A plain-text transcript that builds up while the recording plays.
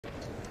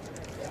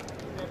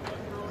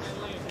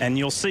And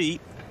you'll see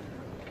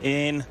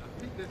in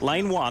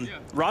lane 1,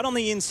 right on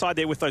the inside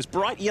there with those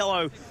bright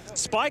yellow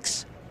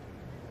spikes,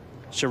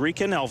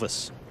 Sharika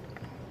Nelvis.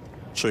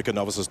 Sharika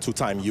Nelvis is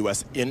two-time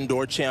U.S.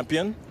 indoor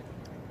champion.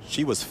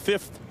 She was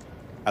 5th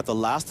at the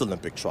last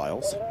Olympic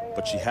trials,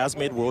 but she has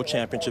made world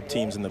championship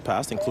teams in the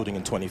past, including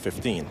in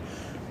 2015.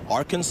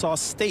 Arkansas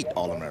State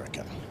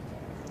All-American.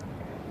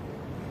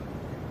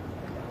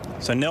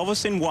 So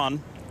Nelvis in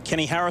 1,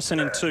 Keni Harrison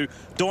in 2,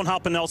 Dawn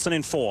Harper-Nelson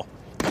in 4.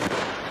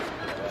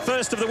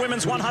 First of the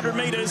women's 100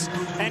 meters,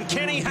 and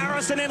Keni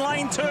Harrison in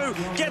lane 2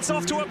 gets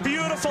off to a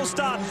beautiful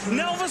start.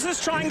 Nelvis is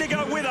trying to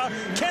go with her.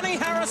 Keni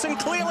Harrison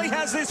clearly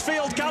has this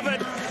field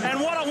covered, and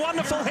what a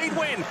wonderful heat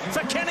win for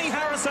Keni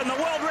Harrison, the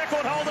world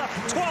record holder,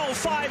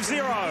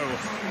 12.50.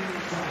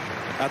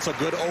 That's a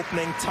good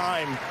opening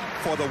time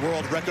for the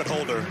world record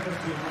holder.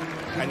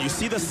 And you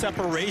see the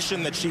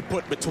separation that she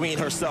put between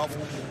herself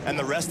and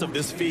the rest of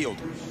this field.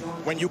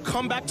 When you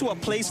come back to a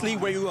place, Lee,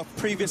 where you have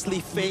previously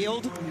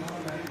failed,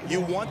 you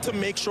want to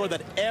make sure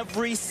that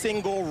every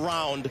single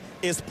round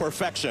is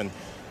perfection.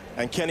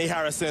 And Keni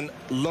Harrison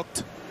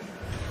looked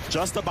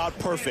just about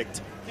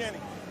perfect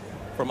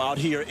from out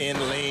here in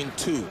lane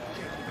 2.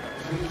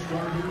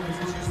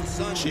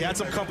 She had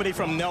some company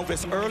from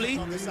Nelvis early,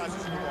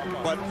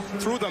 but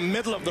through the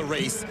middle of the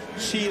race,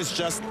 she is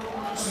just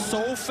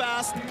so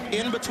fast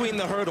in between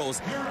the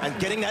hurdles and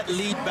getting that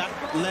lead back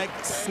leg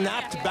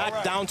snapped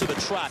back down to the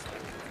track.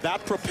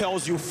 That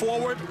propels you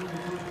forward,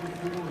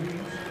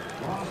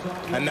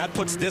 and that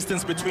puts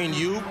distance between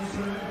you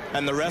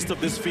and the rest of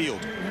this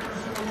field.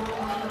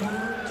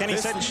 Kenny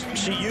said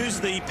she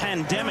used the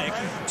pandemic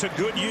to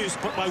good use,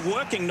 but by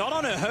working not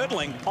on her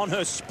hurdling, on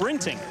her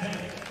sprinting.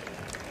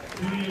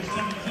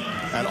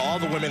 And all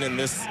the women in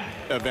this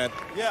event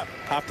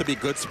have to be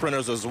good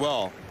sprinters as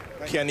well.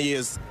 Keni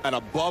is an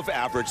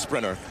above-average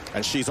sprinter,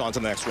 and she's on to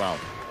the next round.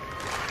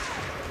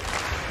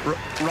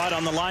 Right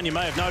on the line, you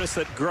may have noticed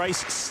that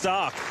Grace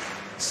Stark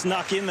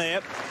snuck in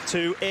there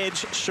to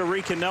edge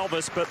Sharika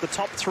Nelvis, but the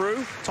top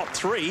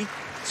three,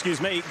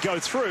 excuse me, go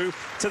through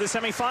to the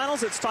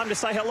semifinals. It's time to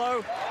say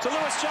hello to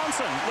Lewis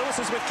Johnson. Lewis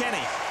is with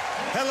Keni.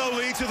 Hello,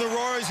 Lee, to the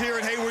Roars here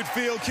at Hayward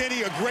Field.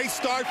 Keni, a great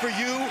start for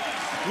you.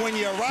 When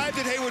you arrived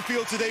at Hayward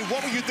Field today,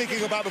 what were you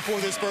thinking about before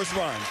this first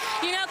run?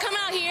 You know, come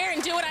out here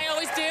and do what I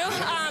always do.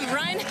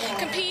 Run,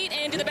 compete,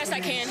 and do the best I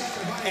can.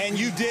 And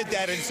you did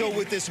that, and so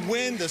with this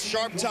win, the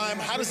sharp time,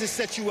 how does this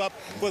set you up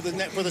for the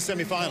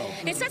semifinal?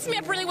 It sets me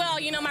up really well.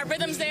 You know, my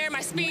rhythm's there,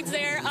 my speed's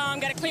there.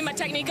 Got to clean my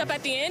technique up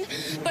at the end,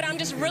 but I'm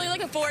just really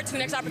looking forward to the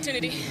next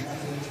opportunity.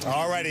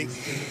 All righty.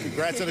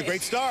 Congrats on a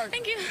great start.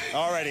 Thank you.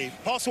 All righty.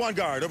 Paul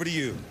Swangard, over to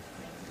you.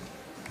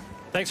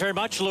 Thanks very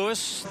much,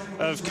 Lewis,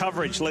 of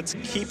coverage. Let's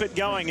keep it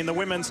going in the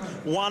women's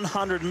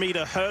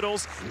 100-meter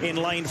hurdles in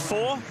lane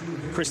 4.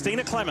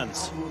 Christina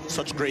Clemons.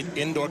 Such great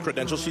indoor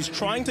credentials. She's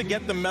trying to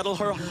get the medal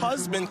her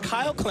husband,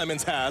 Kyle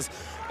Clemons, has,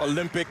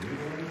 Olympic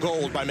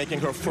gold, by making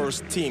her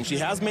first team. She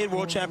has made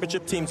world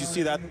championship teams. You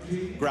see that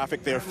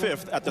graphic there,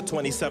 5th at the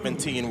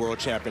 2017 World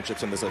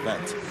Championships in this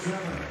event.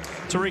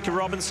 TeJyrica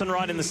Robinson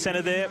right in the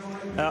center there,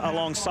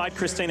 alongside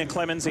Christina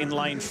Clemons in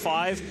lane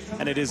 5,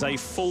 and it is a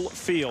full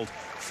field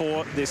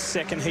for this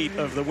second heat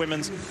of the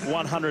women's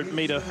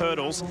 100-meter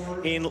hurdles.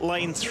 In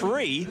lane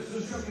 3,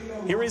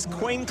 here is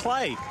Queen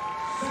Claye.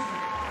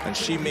 And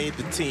she made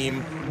the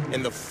team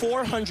in the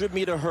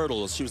 400-meter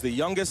hurdles. She was the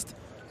youngest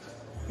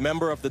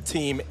member of the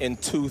team in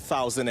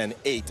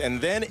 2008. And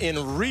then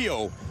in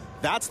Rio,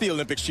 that's the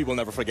Olympics she will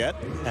never forget.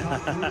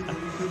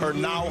 Her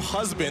now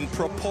husband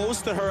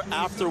proposed to her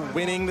after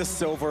winning the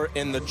silver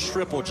in the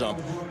triple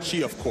jump.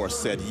 She, of course,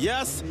 said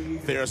yes.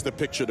 There's the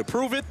picture to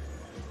prove it.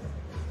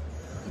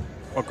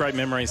 What great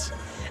memories.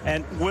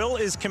 And Will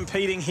is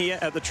competing here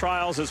at the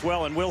trials as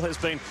well, and Will has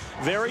been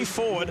very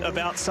forward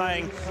about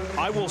saying,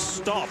 I will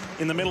stop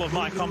in the middle of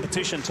my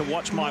competition to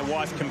watch my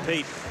wife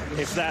compete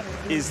if that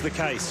is the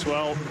case.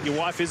 Well, your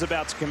wife is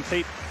about to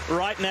compete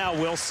right now,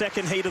 Will,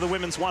 second heat of the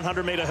women's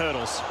 100-meter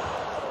hurdles.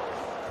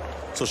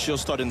 So she'll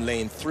start in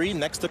lane 3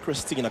 next to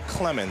Christina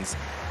Clemons.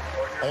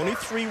 Only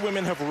 3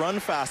 women have run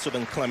faster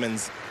than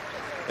Clemons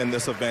in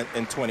this event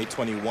in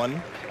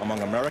 2021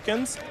 among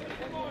Americans.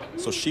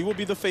 So she will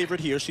be the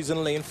favorite here. She's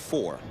in lane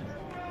 4.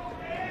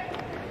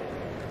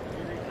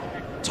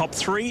 Top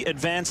 3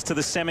 advance to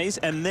the semis,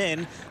 and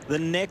then the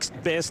next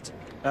best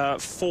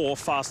 4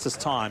 fastest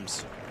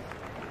times.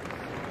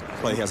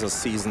 Claye has a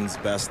season's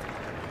best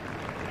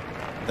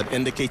that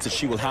indicates that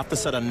she will have to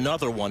set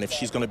another one if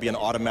she's going to be an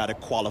automatic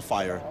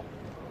qualifier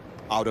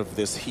out of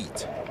this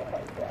heat.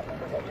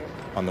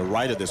 On the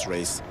right of this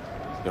race,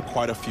 there are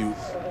quite a few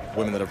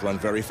women that have run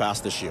very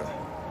fast this year.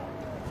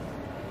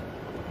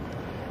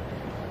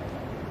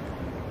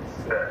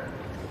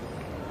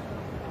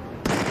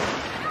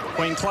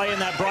 Queen Claye in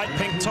that bright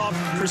pink top.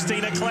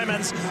 Christina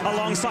Clemons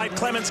alongside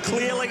Clemons,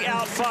 clearly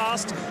out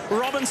fast.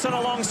 Robinson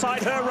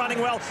alongside her running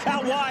well.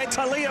 Out wide,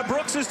 Taliyah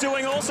Brooks is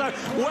doing also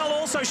well.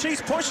 Also,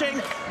 she's pushing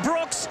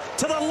Brooks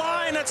to the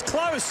line. It's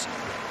close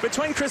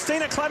between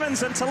Christina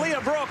Clemons and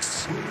Taliyah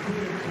Brooks.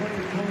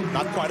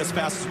 Not quite as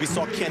fast as we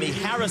saw Keni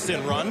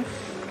Harrison run.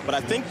 But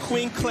I think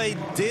Queen Claye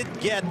did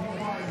get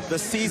the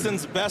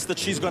season's best that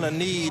she's going to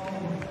need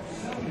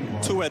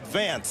to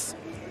advance.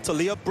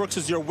 Taliyah Brooks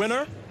is your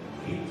winner.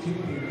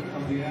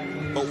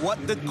 But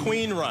what did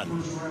Queen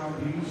run?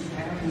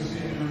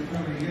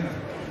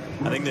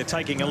 I think they're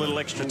taking a little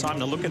extra time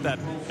to look at that,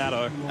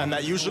 Addo. And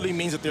that usually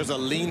means that there's a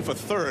lean for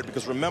third,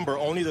 because remember,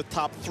 only the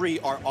top 3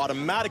 are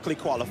automatically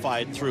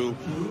qualified through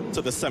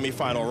to the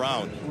semifinal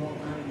round.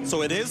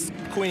 So it is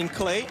Queen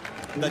Claye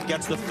that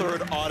gets the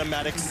third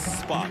automatic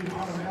spot.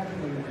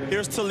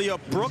 Here's Taliyah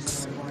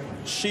Brooks.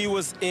 She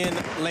was in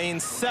lane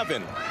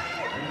 7.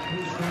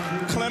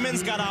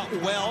 Clemons got out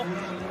well,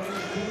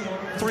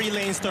 3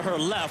 lanes to her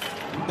left,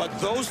 but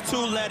those 2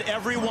 led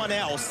everyone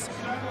else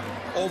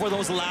over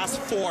those last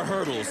 4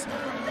 hurdles.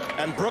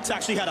 And Brooks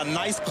actually had a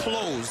nice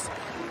close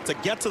to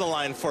get to the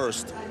line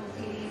first.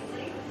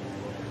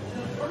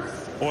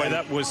 Boy,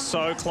 that was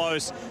so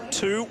close.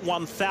 2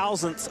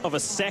 1/1000ths of a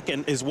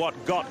second is what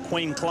got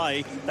Queen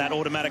Claye that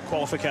automatic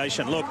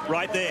qualification. Look,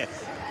 right there.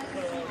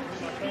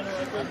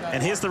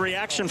 And here's the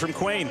reaction from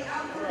Queen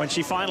when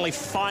she finally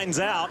finds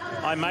out,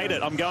 I made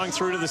it, I'm going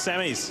through to the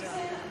semis.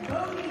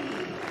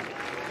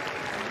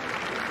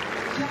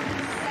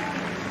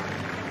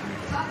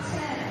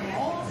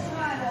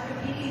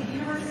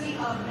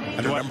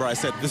 And remember, I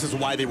said this is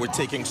why they were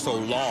taking so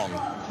long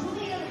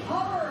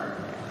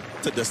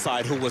to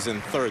decide who was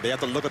in third. They had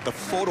to look at the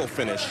photo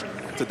finish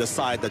to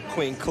decide that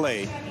Queen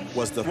Claye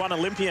was the one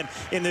Olympian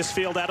in this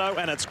field, Addo,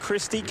 and it's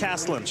Christy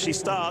Clemons. She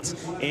starts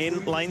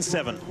in lane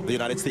 7. The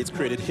United States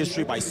created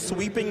history by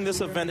sweeping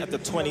this event at the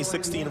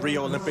 2016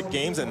 Rio Olympic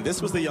Games, and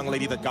this was the young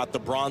lady that got the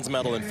bronze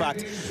medal. In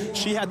fact,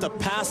 she had to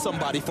pass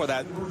somebody for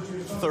that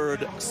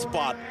third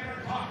spot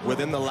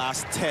within the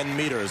last 10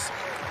 meters.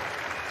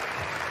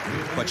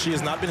 But she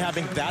has not been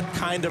having that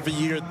kind of a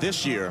year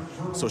this year,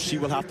 so she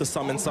will have to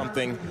summon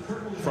something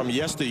from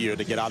yesteryear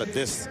to get out of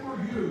this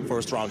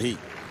first round heat.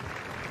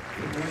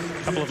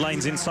 A couple of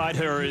lanes inside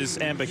her is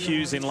Amber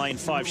Hughes in lane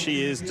 5.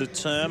 She is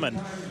determined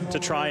to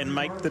try and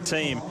make the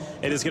team.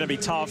 It is going to be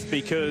tough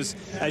because,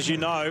 as you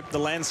know, the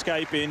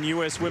landscape in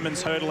US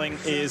women's hurdling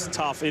is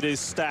tough. It is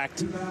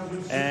stacked,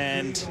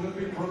 and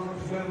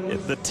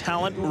the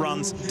talent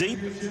runs deep.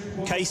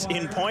 Case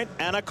in point,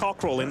 Anna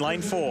Cockrell in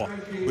lane 4.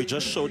 We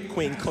just showed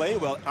Queen Claye.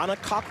 Well, Anna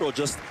Cockrell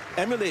just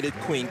emulated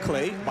Queen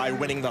Claye by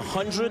winning the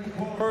 100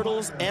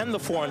 hurdles and the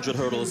 400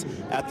 hurdles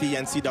at the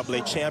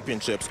NCAA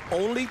championships.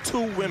 Only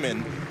 2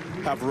 women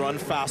have run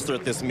faster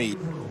at this meet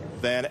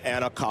than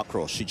Anna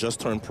Cockrell. She just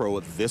turned pro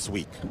this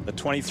week. The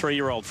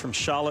 23-year-old from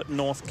Charlotte,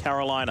 North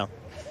Carolina.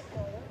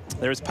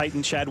 There is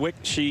Peyton Chadwick.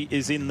 She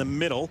is in the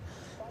middle.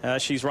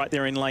 She's right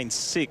there in lane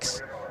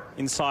 6.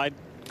 Inside,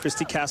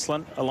 Christy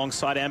Clemons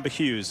alongside Amber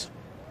Hughes.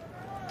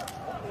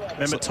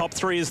 Remember, top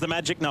 3 is the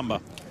magic number.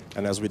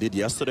 And as we did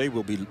yesterday,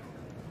 we'll be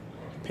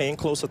paying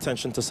close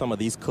attention to some of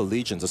these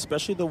collegians,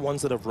 especially the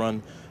ones that have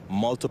run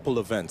multiple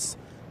events.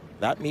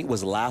 That meet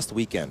was last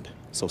weekend,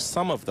 so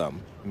some of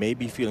them may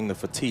be feeling the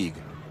fatigue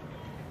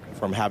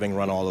from having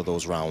run all of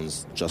those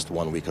rounds just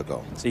 1 week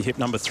ago. See hip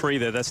number 3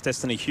 there, that's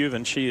Destiny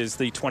Huven. She is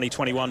the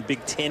 2021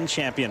 Big Ten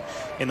champion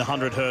in the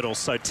 100 hurdles.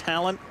 So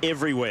talent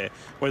everywhere,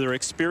 whether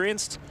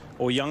experienced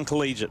or young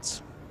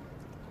collegiates.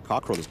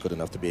 Cockrell is good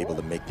enough to be able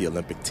to make the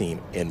Olympic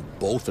team in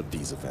both of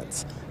these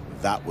events.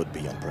 That would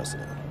be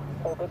unprecedented.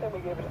 Oh, but then we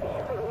gave it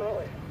super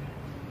early.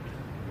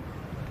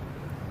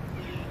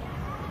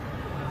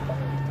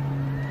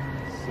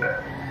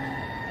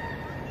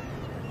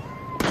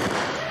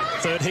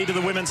 Third heat of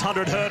the women's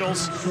 100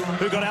 hurdles.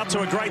 Who got out to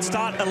a great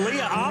start?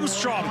 Aaliyah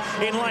Armstrong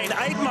in lane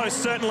 8 most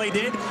certainly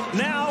did.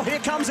 Now here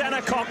comes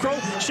Anna Cockrell.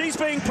 She's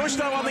being pushed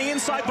though on the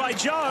inside by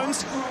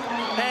Jones.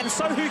 And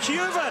so who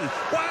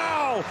Huven.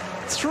 Wow!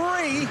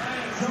 3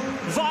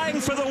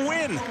 vying for the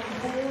win.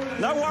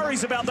 No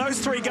worries about those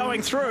 3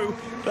 going through.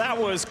 That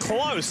was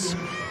close.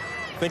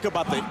 Think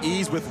about the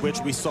ease with which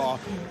we saw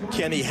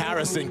Keni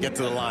Harrison get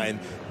to the line.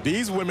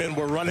 These women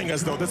were running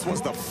as though this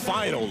was the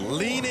final.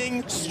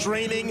 Leaning,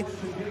 straining,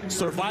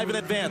 survive and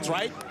advance,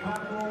 right?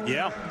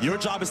 Yeah. Your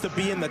job is to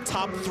be in the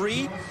top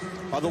 3.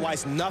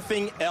 Otherwise,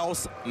 nothing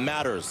else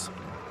matters.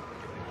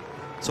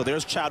 So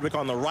there's Chadwick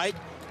on the right,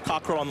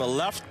 Cockrell on the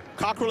left.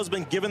 Cockrell has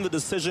been given the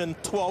decision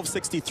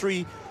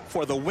 12:63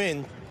 for the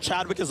win.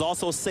 Chadwick is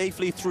also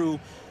safely through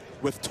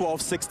with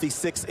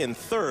 12:66 in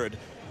third.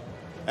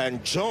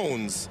 And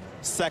Jones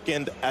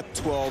second at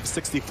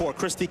 12:64.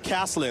 Christy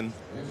Clemons,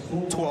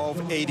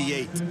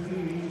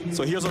 12:88.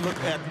 So here's a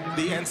look at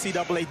the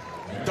NCAA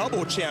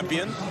double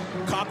champion,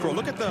 Cockrell.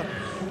 Look at the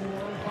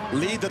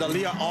lead that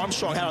Aaliyah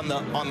Armstrong had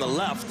on the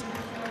left.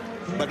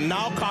 But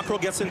now Cockrell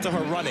gets into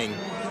her running.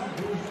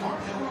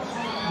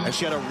 And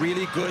she had a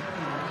really good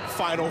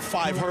final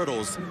 5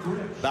 hurdles.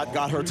 That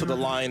got her to the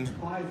line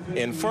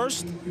in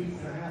first.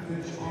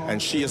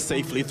 And she is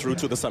safely through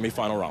to the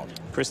semifinal round.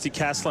 Christy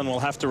Clemons will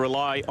have to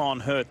rely on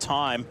her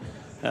time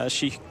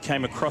She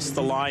came across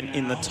the line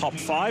in the top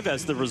 5,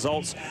 as the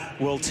results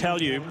will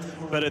tell you.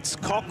 But it's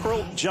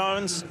Cockrell,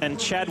 Jones and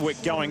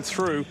Chadwick going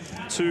through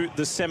to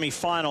the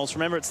semi-finals.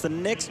 Remember, it's the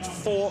next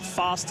 4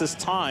 fastest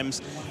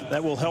times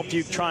that will help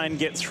you try and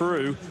get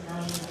through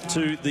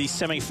to the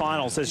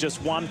semi-finals. There's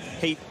just 1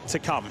 heat to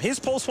come. Here's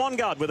Paul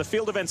Swangard with a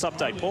field events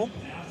update. Paul?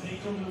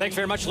 Thanks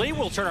very much, Lee.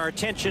 We'll turn our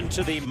attention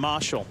to the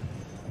Marshall.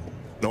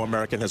 No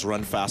American has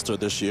run faster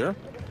this year,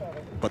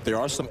 but there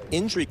are some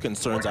injury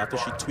concerns after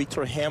she tweaked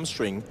her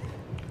hamstring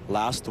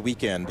last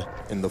weekend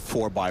in the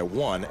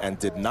 4x1 and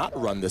did not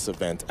run this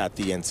event at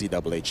the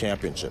NCAA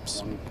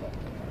Championships.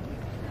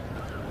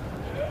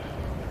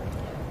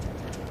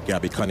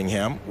 Gabby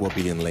Cunningham will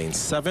be in lane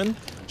 7.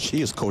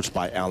 She is coached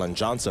by Alan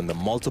Johnson, the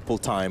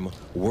multiple-time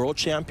world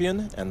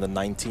champion and the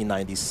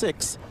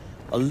 1996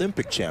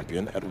 Olympic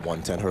champion at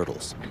 110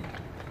 hurdles.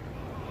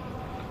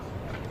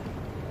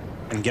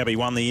 And Gabby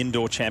won the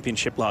indoor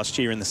championship last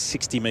year in the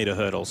 60-meter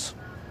hurdles.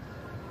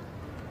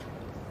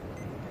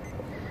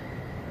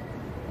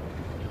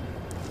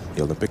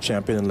 The Olympic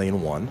champion in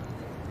lane 1.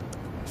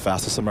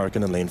 Fastest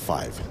American in lane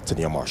 5,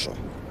 Tania Marshall.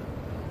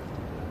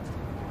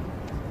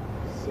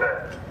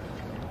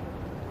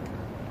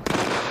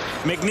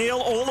 McNeil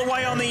all the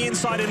way on the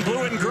inside in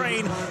blue and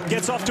green,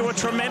 gets off to a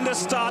tremendous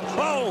start.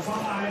 Oh,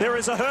 there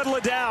is a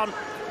hurdler down.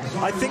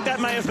 I think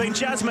that may have been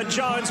Jasmine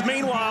Jones.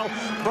 Meanwhile,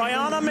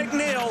 Brianna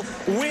McNeil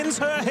wins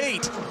her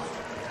heat,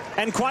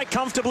 and quite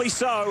comfortably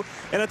so,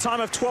 in a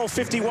time of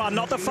 12:51.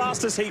 Not the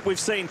fastest heat we've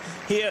seen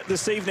here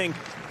this evening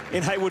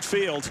in Haywood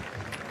Field.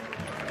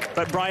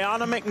 But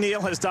Brianna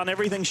McNeil has done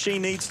everything she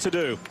needs to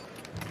do.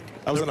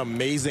 That was an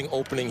amazing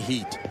opening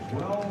heat.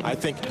 I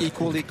think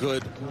equally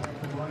good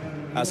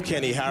as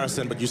Keni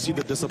Harrison, but you see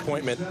the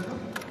disappointment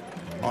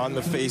on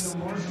the face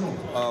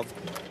of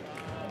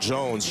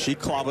Jones. She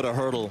clobbered a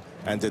hurdle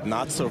and did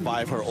not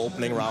survive her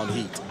opening round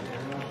heat.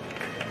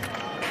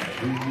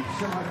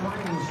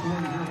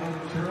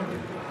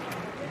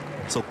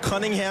 So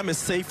Cunningham is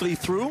safely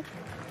through.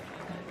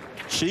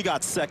 She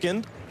got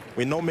second.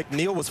 We know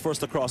McNeil was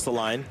first across the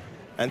line.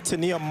 And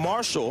Tania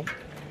Marshall,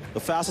 the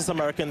fastest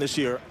American this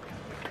year,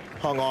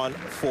 hung on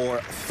for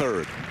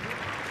third.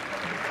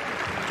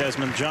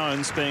 Jasmine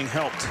Jones being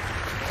helped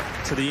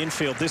to the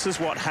infield. This is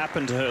what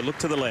happened to her. Look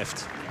to the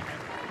left.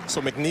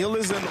 So McNeil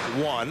is in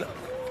 1.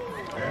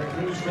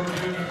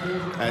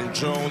 And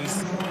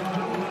Jones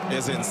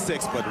is in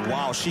 6. But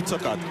wow, she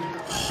took a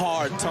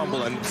hard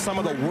tumble. And some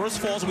of the worst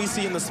falls we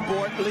see in the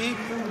sport, Lee,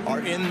 are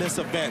in this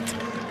event.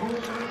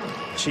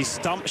 She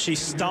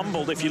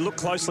stumbled. If you look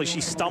closely, she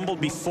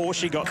stumbled before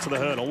she got to the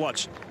hurdle.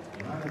 Watch.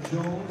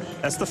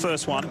 That's the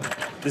first one.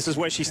 This is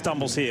where she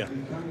stumbles here.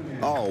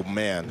 Oh,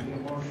 man.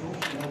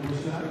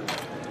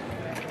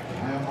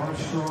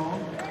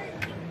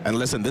 And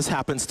listen, this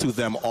happens to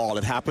them all.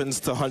 It happens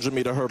to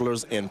 100-meter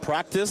hurdlers in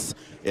practice.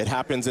 It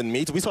happens in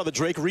meets. We saw the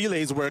Drake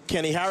relays where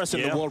Keni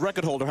Harrison, the world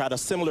record holder, had a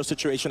similar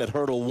situation at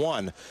hurdle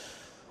 1.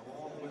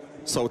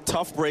 So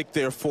tough break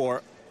there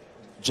for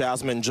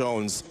Jasmine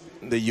Jones,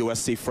 the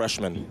USC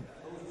freshman.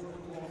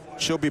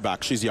 She'll be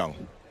back. She's young.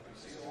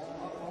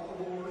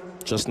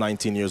 Just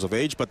 19 years of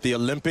age, but the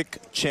Olympic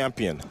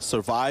champion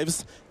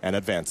survives and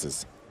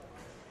advances.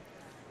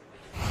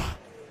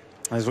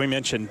 As we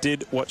mentioned,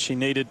 did what she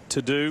needed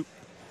to do,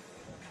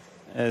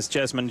 as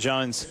Jasmine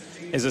Jones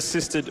is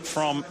assisted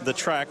from the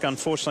track.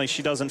 Unfortunately,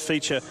 she doesn't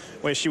feature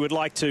where she would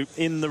like to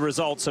in the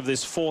results of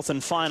this 4th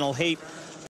and final heat.